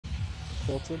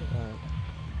Bolted? Alright.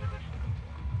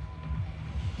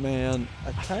 Man,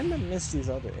 I kinda miss these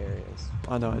other areas.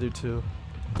 I know, I do too.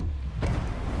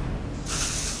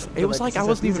 It But, was like I since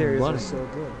wasn't these even areas running. are so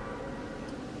good.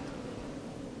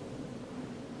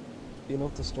 You know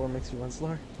if the store makes you run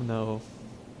slower? No.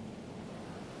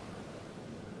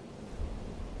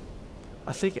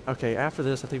 I think, okay, after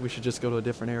this, I think we should just go to a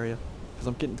different area. Because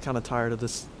I'm getting kind of tired of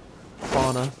this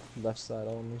fauna, Left side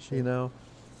only shit. you know?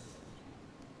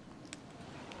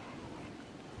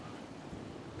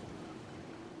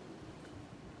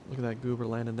 Look at that goober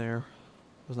landing there.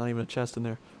 There's not even a chest in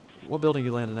there. What building are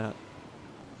you landing at?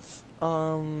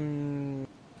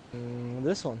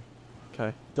 This one.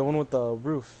 Okay. The one with the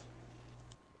roof.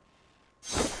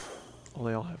 Oh,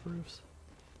 they all have roofs.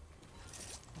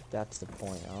 That's the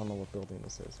point. I don't know what building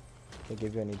this is. Can't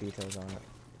give you any details on it.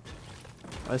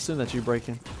 I assume that's you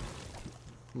breaking.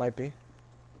 Might be.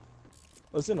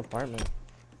 Oh, it's an apartment.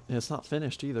 Yeah, it's not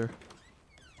finished either.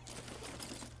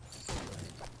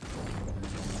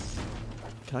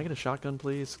 Can I get a shotgun,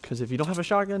 please? Because if you don't have a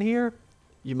shotgun here,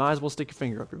 you might as well stick your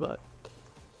finger up your butt.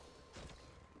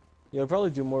 You'll probably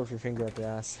do more with your finger up your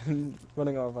ass.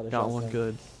 Running off out of Got shotgun. one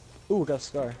good. Ooh, got a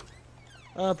scar.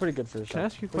 Pretty good for a shotgun. Can I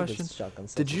ask you a question? Shotgun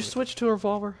Did you switch to a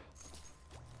revolver?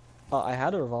 I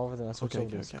had a revolver, then I switched over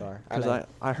to a scar. Because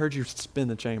I heard you spin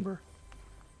the chamber.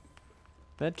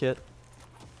 Med kit.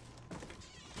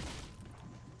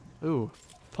 Ooh,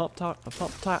 pump shotgun.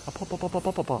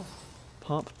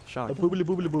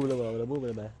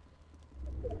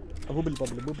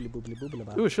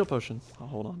 Ooh, a shield potion. I'll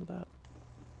hold on to that.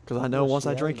 Because I know once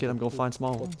I drink it, I'm gonna find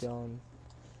small ones.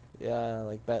 Yeah,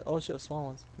 like that. Oh shit, small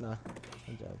ones. Nah,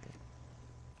 I'm joking.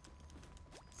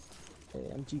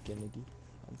 Hey, I'm cheeking,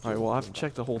 nigga. Alright, well, I've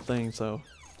checked the whole thing, so.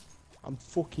 I'm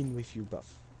fucking with you,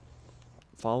 buff.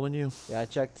 Following you? Yeah, I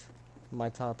checked my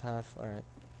top half. Alright.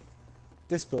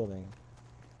 This building.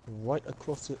 Right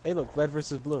across the. Hey, look, red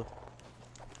versus blue.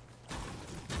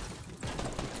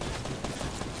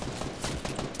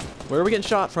 Where are we getting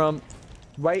shot from?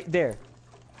 Right there.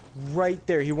 Right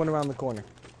there. He went around the corner.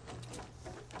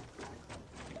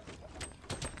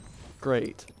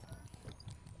 Great.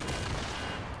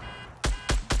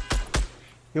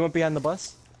 He went behind the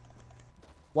bus.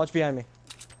 Watch behind me.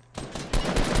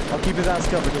 I'll keep his ass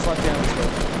covered. Just watch behind us,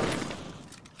 bro.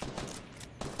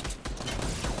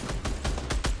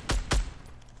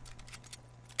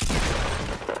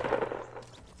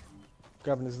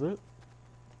 Grabbing his loot.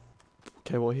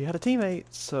 Okay, well, he had a teammate,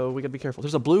 so we gotta be careful.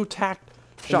 There's a blue tack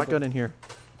shotgun in here.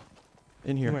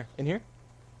 In here. Where? In here?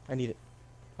 I need it.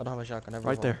 I don't have a shotgun. I have a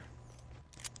Right revolver. there.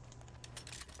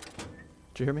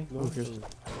 Did you hear me? No. Oh, here's...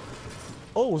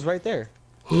 Oh, it was right there.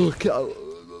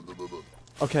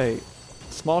 Okay,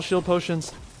 small shield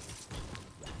potions.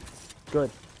 Good.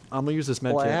 I'm gonna use this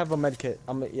med Oh, I kit. have a med kit.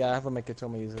 Yeah, I have a med kit, so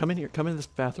I'm gonna use it. Come in here. Come in this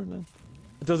bathroom then.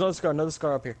 There's another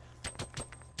scar up here.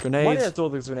 Why Grenades. did I throw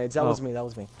those grenades? That Oh. was me, that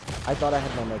was me. I thought I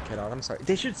had my med kit out. I'm sorry.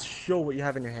 They should show what you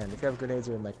have in your hand. If you have grenades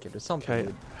or a med kit or something. Okay,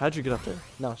 Dude. how'd you get up there?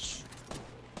 No, shh.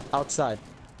 Outside.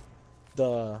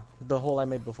 The hole I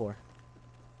made before.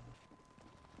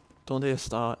 Donde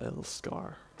está el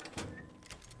scar?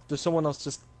 There's someone else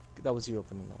just... That was you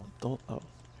opening the one. Don't... Oh.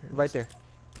 Here it Right is. there.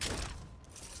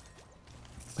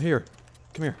 Here.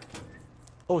 Come here.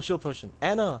 Oh, shield potion.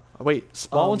 Anna! Oh, wait,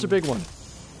 small one's or big one?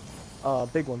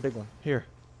 Big one, big one. Here.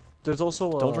 There's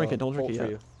also a Don't drink it, don't drink bolt it for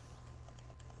yet. you.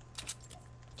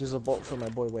 There's a bolt for my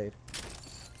boy Wade.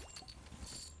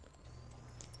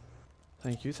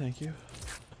 Thank you, thank you.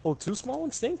 Oh, two small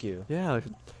ones? Thank you. Yeah.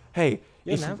 Hey,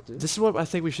 You didn't have to. this is what I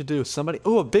think we should do. Somebody...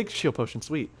 Oh, a big shield potion.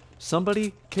 Sweet.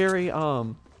 Somebody carry,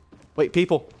 Wait,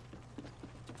 people.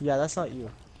 Yeah, that's not you.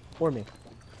 Or me.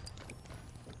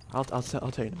 I'll tell you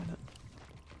in a minute.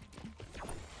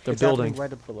 They're It's building. happening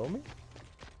right up below me?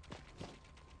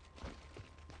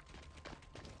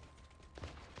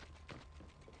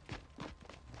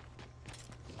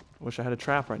 Wish I had a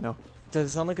trap right now. Does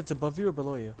it sound like it's above you or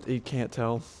below you? You can't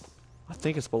tell. I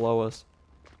think it's below us.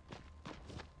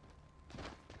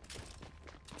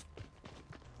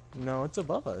 No, it's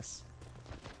above us.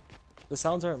 The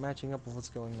sounds aren't matching up with what's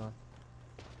going on.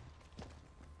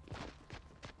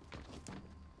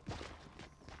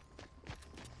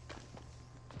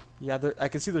 Yeah, I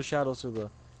can see their shadows through the...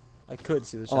 I could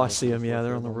see the shadows. Oh, I see through them. the Yeah, floor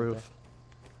they're for on the a moment roof. there.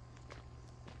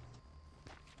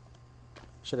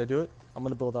 Should I do it? I'm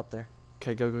gonna build up there.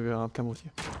 Okay, go, go, go. I'm coming with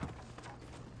you.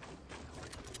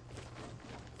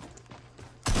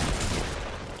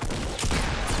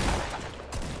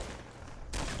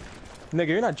 Nigga,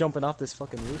 you're not jumping off this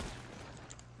fucking roof.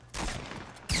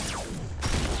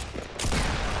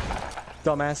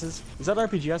 Dumbasses. Is that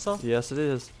RPG I saw? Yes, it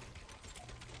is.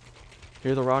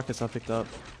 Here are the rockets I picked up,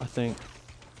 I think.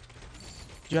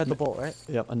 You had the bolt, right?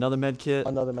 Yep, another med kit.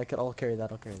 Another mech. I'll carry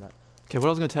that. I'll carry that. Okay, what I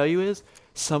was gonna tell you is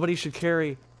somebody should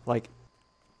carry like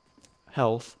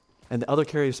health, and the other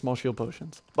carries small shield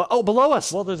potions. But oh, below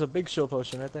us! Well, there's a big shield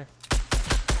potion right there.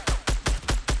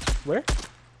 Where?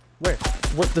 Where?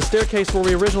 What the staircase where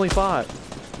we originally fought?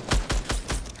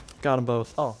 Got them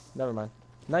both. Oh, never mind.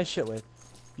 Nice shit, Wade.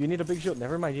 You need a big shield.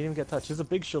 Never mind. You didn't even get touched. There's a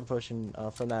big shield potion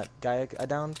from that guy I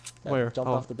downed. That Where? Jumped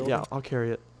Oh, off the building. yeah, I'll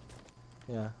carry it.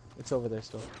 Yeah, it's over there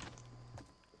still.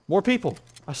 More people.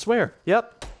 I swear.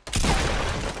 Yep.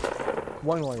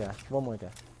 One more guy. One more guy.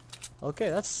 Okay,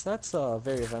 that's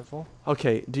very eventful.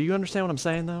 Okay, do you understand what I'm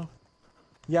saying though?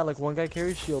 Yeah, like one guy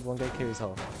carries shield, one guy carries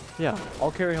health. Yeah.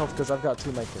 I'll carry health because I've got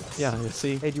 2 medkits. Yeah, you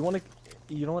see? Hey, do you want to?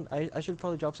 You know what? I should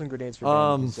probably drop some grenades for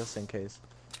bandages just in case.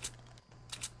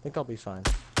 I think I'll be fine.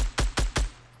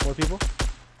 More people?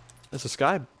 It's a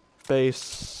sky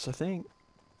base, I think.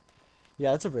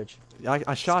 Yeah, it's a bridge.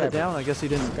 I shot Sky it down. bridge. I guess he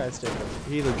didn't. Sky stable.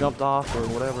 He either jumped off or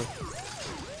whatever.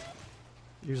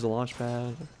 Use the launch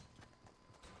pad.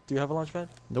 Do you have a launch pad?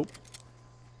 Nope.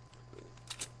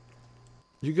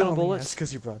 You good on bullets? That's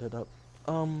because you brought it up.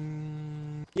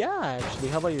 Yeah, actually.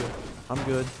 How about you? I'm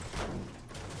good.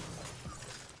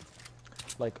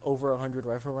 Like over 100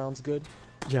 rifle rounds, good.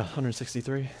 Yeah,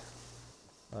 163.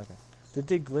 Okay. Did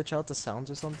they glitch out the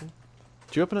sounds or something?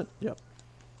 Did you open it? Yep.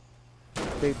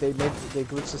 They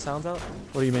glitched the sounds out?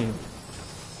 What do you mean?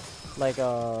 Like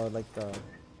the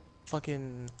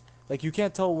fucking like you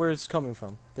can't tell where it's coming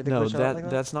from. Did they No, glitch out like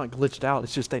that? that's not glitched out.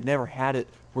 It's just they never had it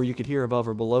where you could hear above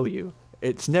or below you.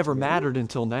 It's never mattered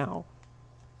until now.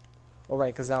 Oh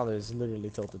right, because now there's literally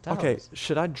tilted towers. Okay,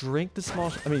 should I drink the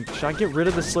small? I mean, should I get rid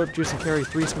of the slurp juice and carry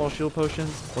 3 small shield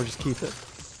potions, or just keep it?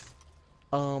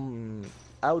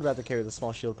 I would rather carry the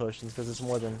small shield potions because it's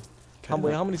more than. How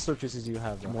many slurp juices do you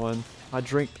have? Though? 1. I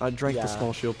drank the Yeah.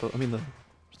 small shield. I mean the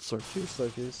slurp juice.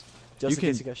 Slurp juice. Just You in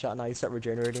case can- you get shot, now you start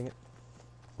regenerating it.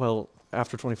 Well,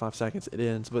 after 25 seconds it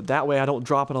ends, but that way I don't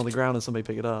drop it on the ground and somebody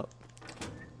pick it up.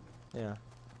 Yeah.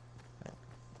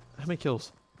 How many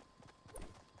kills?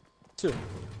 2.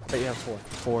 But you have 4.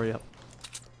 4. Yep.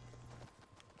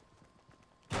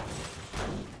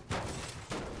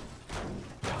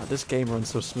 God, this game runs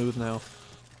so smooth now.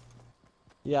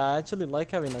 Yeah, I actually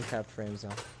like having uncapped frames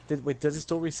now. Wait, does it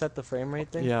still reset the frame rate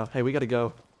thing? Yeah. Hey, we gotta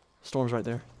go. Storm's right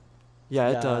there. Yeah,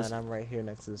 it does. And I'm right here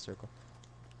next to the circle.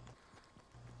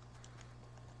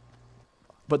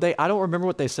 But I don't remember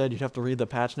what they said. You'd have to read the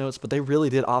patch notes, but they really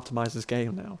did optimize this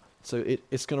game now. So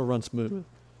it's gonna run smooth.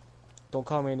 Don't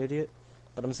call me an idiot,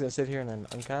 but I'm just gonna sit here and then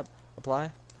uncap,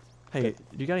 apply. Hey,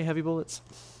 you got any heavy bullets?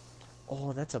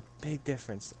 Oh, that's a big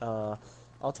difference. I'll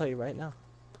tell you right now.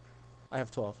 I have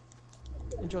 12.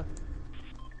 Enjoy.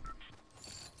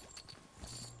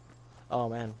 Oh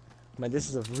man, this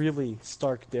is a really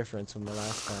stark difference from the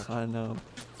last time. I know.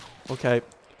 Okay.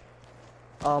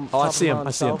 Oh, I see him.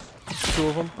 I see him. 2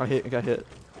 of them. I got hit.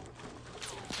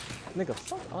 Nigga,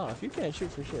 fuck off. You can't shoot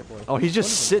for shit, boy. Oh, he's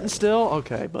just sitting still?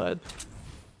 Okay, bud.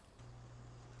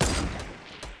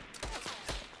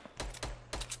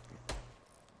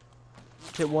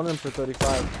 Hit one of them for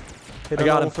 35. Hit I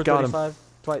got another him, one for got him.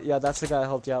 35. Yeah, that's the guy I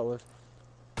helped you out with.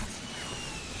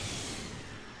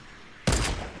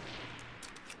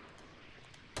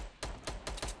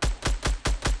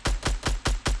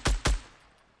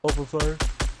 Open fire.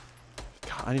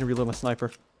 God, I need to reload my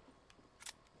sniper.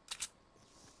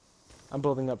 I'm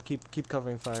building up. Keep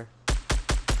covering fire.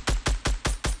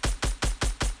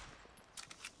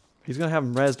 He's gonna have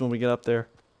him rezzed when we get up there.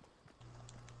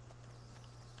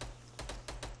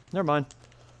 Never mind.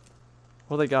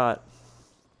 What they got?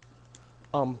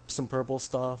 Some purple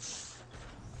stuff.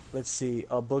 Let's see.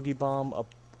 A boogie bomb. A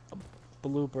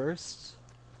blue burst.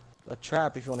 A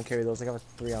trap if you want to carry those. I got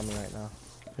 3 on me right now.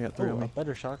 I got 3 on Oh, a me.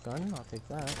 better shotgun. I'll take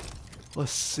that.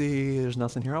 Let's see. There's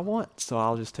nothing here I want, so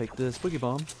I'll just take this boogie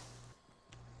bomb.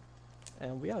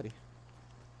 And we outie.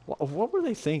 What were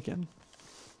they thinking?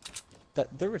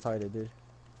 They're retarded, dude.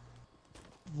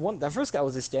 That first guy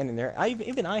was just standing there.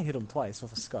 Even I hit him twice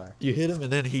with a scar. You hit him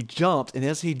and then he jumped, and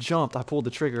as he jumped, I pulled the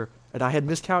trigger, and I had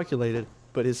miscalculated,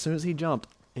 but as soon as he jumped,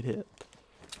 it hit.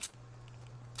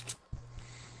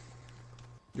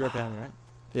 You're up behind me, right?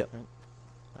 Yep. Right?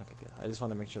 Okay, good. I just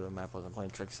want to make sure the map wasn't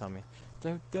playing tricks on me.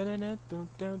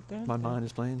 My mind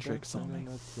is playing tricks on me.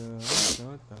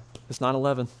 It's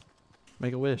 9/11.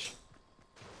 Make a wish.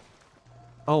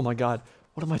 Oh my God.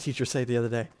 What did my teacher say the other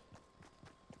day?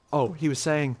 Oh, he was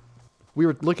saying, we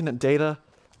were looking at data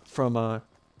from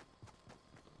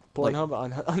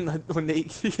Pornhub when they.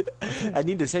 I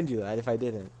need to send you that if I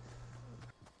didn't.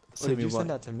 Or send did me you what? send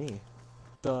that to me?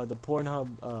 the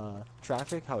Pornhub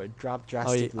traffic, how it dropped Oh,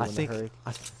 yeah, drastically I when the think.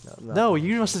 hurricane. No,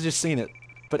 you must have just seen it.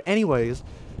 But anyways,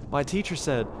 my teacher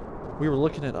said we were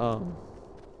looking at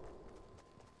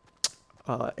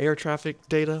air traffic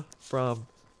data for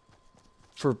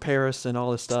Paris and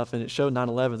all this stuff, and it showed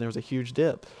 9/11. There was a huge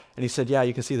dip, and he said, "Yeah,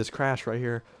 you can see this crash right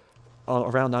here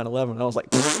around 9/11." And I was like,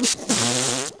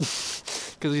 because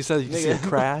he said you can see a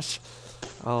crash.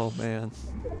 Oh man,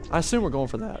 I assume we're going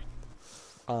for that.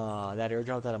 That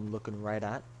airdrop that I'm looking right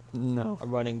at. No,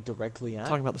 I'm running directly at. I'm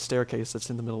talking about the staircase that's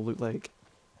in the middle of Loot Lake.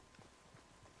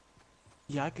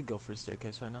 Yeah, I could go for a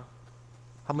staircase right now.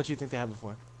 How much do you think they have it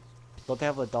for? Don't they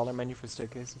have a dollar menu for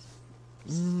staircases?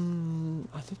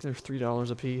 I think they're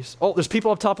 $3 a piece. Oh, there's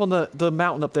people up top on the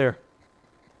mountain up there.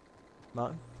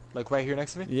 Mountain? Like right here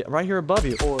next to me? Yeah, right here above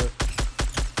you. Or,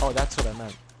 oh, that's what I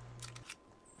meant.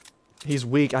 He's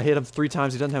weak. I hit him 3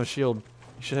 times. He doesn't have a shield.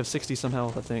 He should have 60 some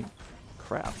health, I think.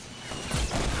 Crap.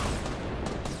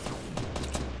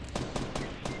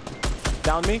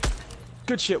 Down me?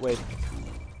 Good shit, Wade.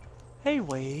 Hey,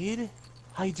 Wade.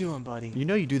 How you doing, buddy? You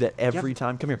know you do that every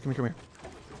time. Come here, come here, come here.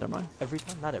 Never mind. Every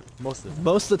time? Not every. Most of the time.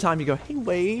 Most of the time you go, hey,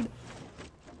 Wade.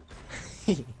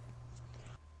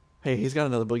 Hey, he's got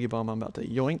another boogie bomb I'm about to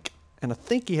yoink. And I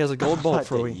think he has a gold bolt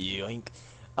for me. Yoink.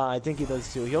 I think he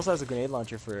does too. He also has a grenade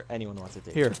launcher for anyone who wants to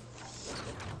take. Here.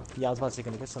 Yeah, I was about to say,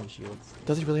 can I get some shields?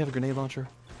 Does he really have a grenade launcher?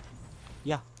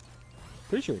 Yeah.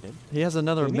 Pretty sure he did. He has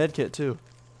another Didn't he? med kit too.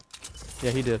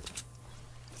 Yeah, he did.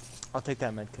 I'll take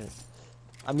that med kit.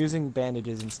 I'm using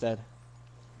bandages instead.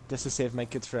 Just to save med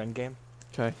kits for endgame.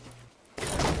 Okay.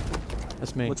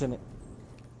 That's me. What's in it?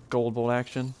 Gold bolt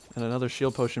action and another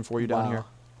shield potion for you down here.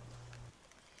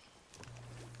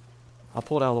 I'll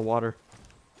pull it out of the water.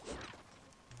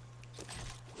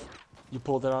 You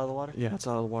pulled it out of the water? Yeah, it's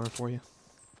out of the water for you.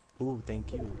 Ooh,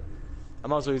 thank you. I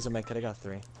might as well use a med kit. I got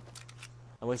 3.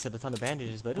 I wasted a ton of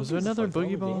bandages, but Was there another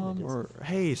boogie bomb? Or,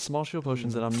 hey, small shield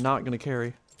potions that I'm not going to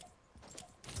carry.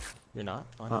 You're not?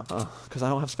 Why not? Because I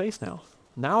don't have space now.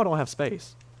 Now I don't have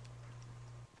space.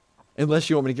 Unless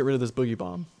you want me to get rid of this boogie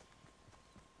bomb.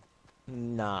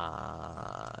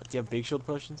 Nah. Do you have big shield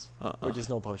potions? Or just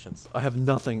no potions? I have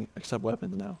nothing except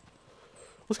weapons now.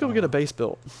 Let's go get a base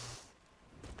built.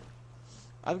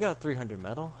 I've got 300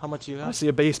 metal. How much you got? I see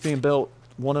a base being built.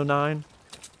 109.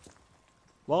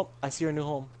 Well, I see your new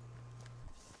home.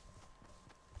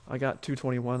 I got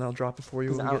 221. I'll drop it for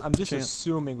you. I'm just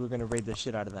assuming we're gonna raid the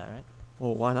shit out of that, right?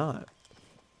 Well, why not?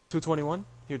 221?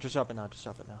 Here, just drop it now. Just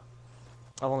drop it now.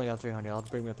 I've only got 300. I'll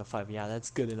bring me up to 5. Yeah, that's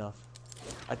good enough.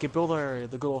 I could build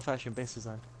the good old-fashioned base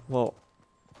design. Well,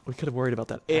 we could have worried about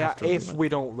that. Yeah, after if we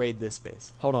don't raid this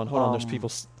base. Hold on. There's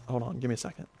people. Hold on. Give me a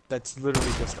second. That's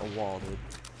literally just a wall, dude.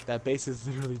 That base is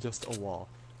literally just a wall.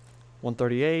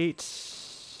 138.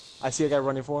 I see a guy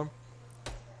running for him.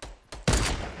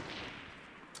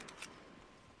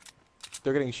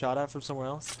 They're getting shot at from somewhere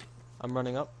else. I'm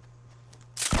running up.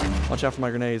 Watch out for my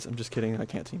grenades. I'm just kidding. I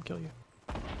can't team kill you.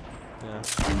 Yeah.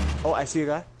 Oh, I see a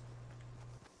guy.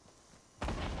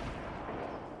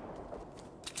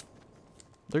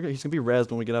 He's gonna be rezzed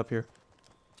when we get up here.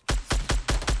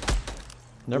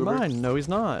 Never mind. No, he's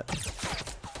not.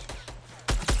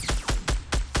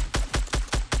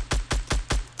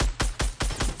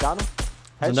 Got him.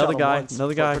 There's another guy.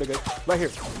 Another guy. Pretty good. Right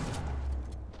here.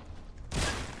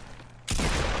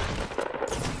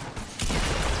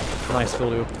 Nice,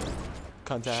 Phil.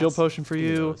 Contact. Shield potion for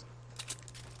you.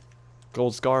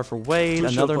 Gold scar for Wade.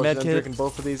 Another med kit. I'm drinking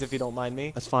both of these if you don't mind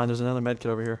me. That's fine. There's another med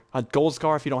kit over here. A gold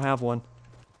scar if you don't have one.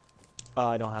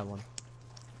 I don't have one.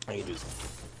 I can do some.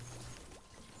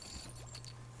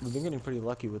 We've been getting pretty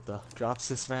lucky with the drops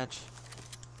this match.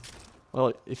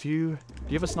 Well, do you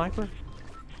have a sniper?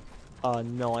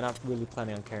 No, I'm not really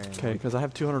planning on carrying. Okay, because I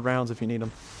have 200 rounds if you need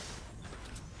them.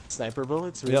 Sniper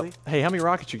bullets, really? Yep. Hey, how many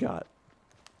rockets you got?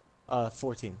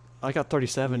 14. I got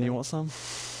 37. Yeah. You want some?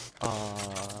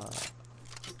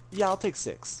 Yeah, I'll take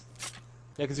 6.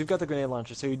 Yeah, because you've got the grenade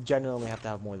launcher, so you generally have to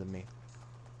have more than me.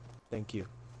 Thank you.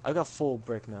 I've got full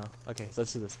brick now. Okay, so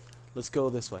let's do this. Let's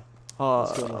go this way.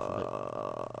 Let's go north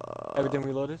of it. Everything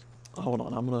reloaded? Hold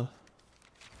on, I'm gonna...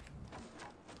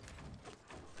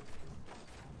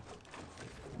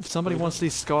 If somebody wants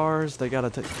these scars, they gotta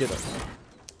get it.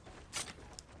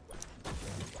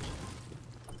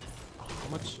 How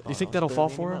much? Do you think that'll fall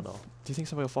for him? Do you think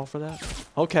somebody will fall for that?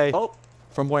 Okay. Oh!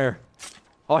 From where?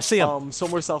 Oh, I see him.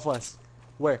 Somewhere southwest.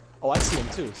 Where? Oh, I see him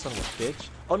too, son of a bitch.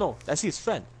 Oh no, I see his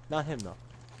friend. Not him though.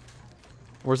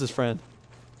 Where's his friend?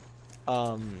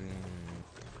 So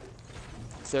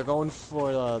they're going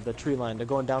for the tree line. They're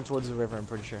going down towards the river, I'm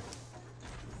pretty sure.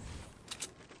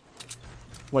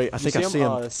 Wait, I think I see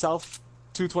him.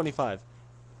 225.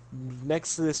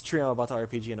 Next to this tree, I'm about to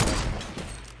RPG in a minute.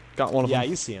 Got one of them. Yeah,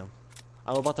 you see him.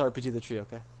 I'm about to RPG the tree,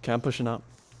 okay? Okay, I'm pushing up.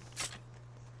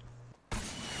 I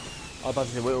was about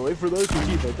to say, wait for the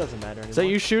RPG, but it doesn't matter anymore. Is that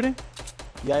you shooting?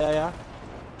 Yeah.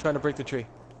 Trying to break the tree.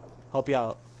 Help you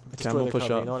out. Okay, I'm gonna push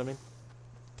cover, up. you know what I mean?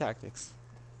 Tactics.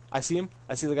 I see him.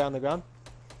 I see the guy on the ground.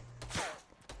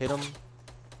 Hit him.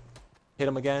 Hit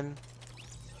him again.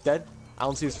 Dead. I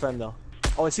don't see his friend though.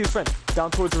 Oh, I see his friend.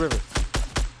 Down towards the river.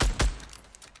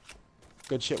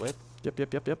 Good shit, Whip. Yep.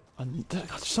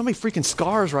 There's so many freaking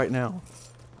scars right now.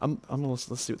 I'm gonna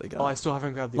let's see what they got. Oh, I still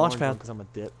haven't grabbed the Launch orange pad. one because I'm a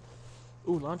dip.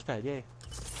 Ooh, launch pad, yay.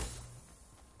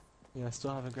 Yeah, I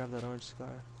still haven't grabbed that orange scar.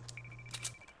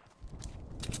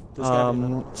 This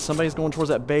guy Somebody's going towards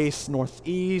that base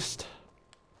northeast.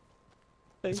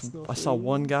 I saw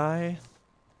one guy.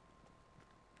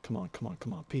 Come on.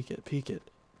 Peek it.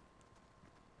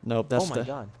 Nope, that's oh my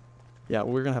god. Yeah,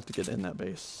 we're gonna have to get in that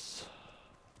base.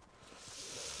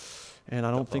 And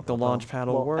I don't think the launch pad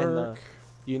will work. And,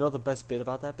 you know the best bit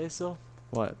about that base though?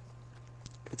 What?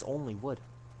 It's only wood.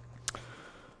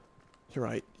 You're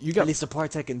right. You got At least the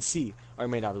parts I can see are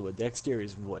made out of wood. The exterior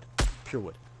is wood. Pure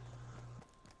wood.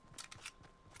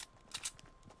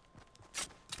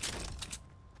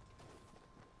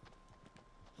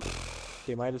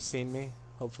 They might have seen me.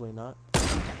 Hopefully not.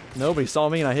 Nobody saw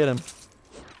me and I hit him.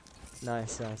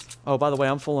 Nice. Oh, by the way,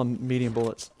 I'm full on medium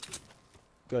bullets.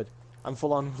 Good. I'm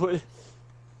full on wood.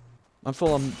 I'm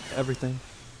full on everything.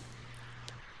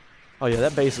 Oh yeah,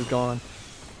 that base is gone.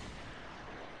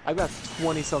 I got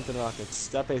 20-something rockets.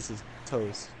 That base is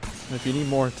toast. And if you need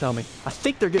more, tell me. I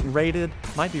think they're getting raided.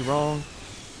 Might be wrong.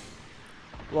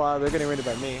 Well, they're getting raided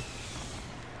by me.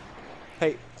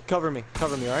 Hey, cover me,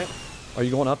 alright? Are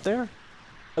you going up there?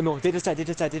 Oh no, they just died.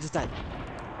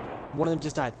 One of them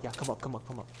just died. Yeah, come up.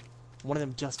 One of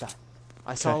them just died.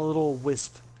 I saw a little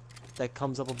wisp that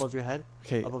comes up above your head,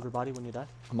 above your body when you die.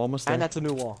 I'm almost there. And that's a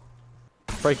new wall.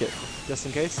 Break it. Just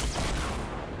in case.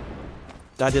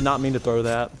 I did not mean to throw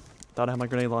that. Thought I had my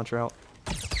grenade launcher out.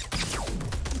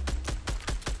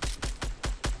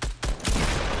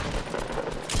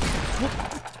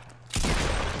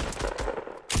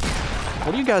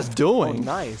 What are you guys doing? Oh,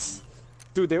 nice.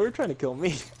 Dude, they were trying to kill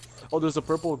me. Oh, there's a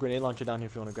purple grenade launcher down here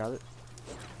if you want to grab it.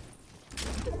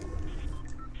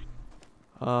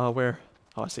 Where?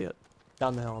 Oh, I see it.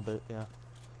 Down the hill a bit, yeah.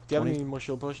 Do you have any more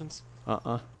shield potions?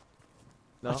 No.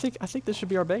 I think this should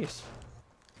be our base.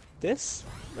 This?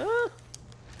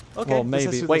 Okay. Well,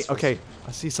 maybe. Wait, okay.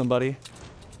 I see somebody.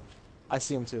 I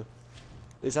see him too.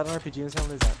 Is that an RPG in his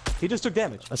helmet? Is that? He just took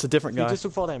damage. That's a different guy. He just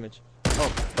took fall damage.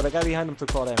 Oh, but the guy behind him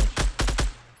took fall damage.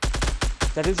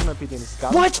 That is an RPG in his guy.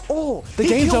 What? Oh, the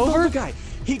game's over? The guy.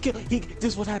 This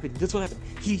is what happened.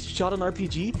 He shot an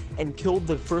RPG and killed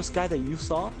the first guy that you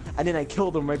saw, and then I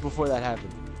killed him right before that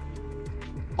happened.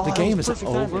 Oh, the game is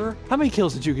over? How many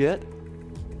kills did you get?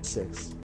 6.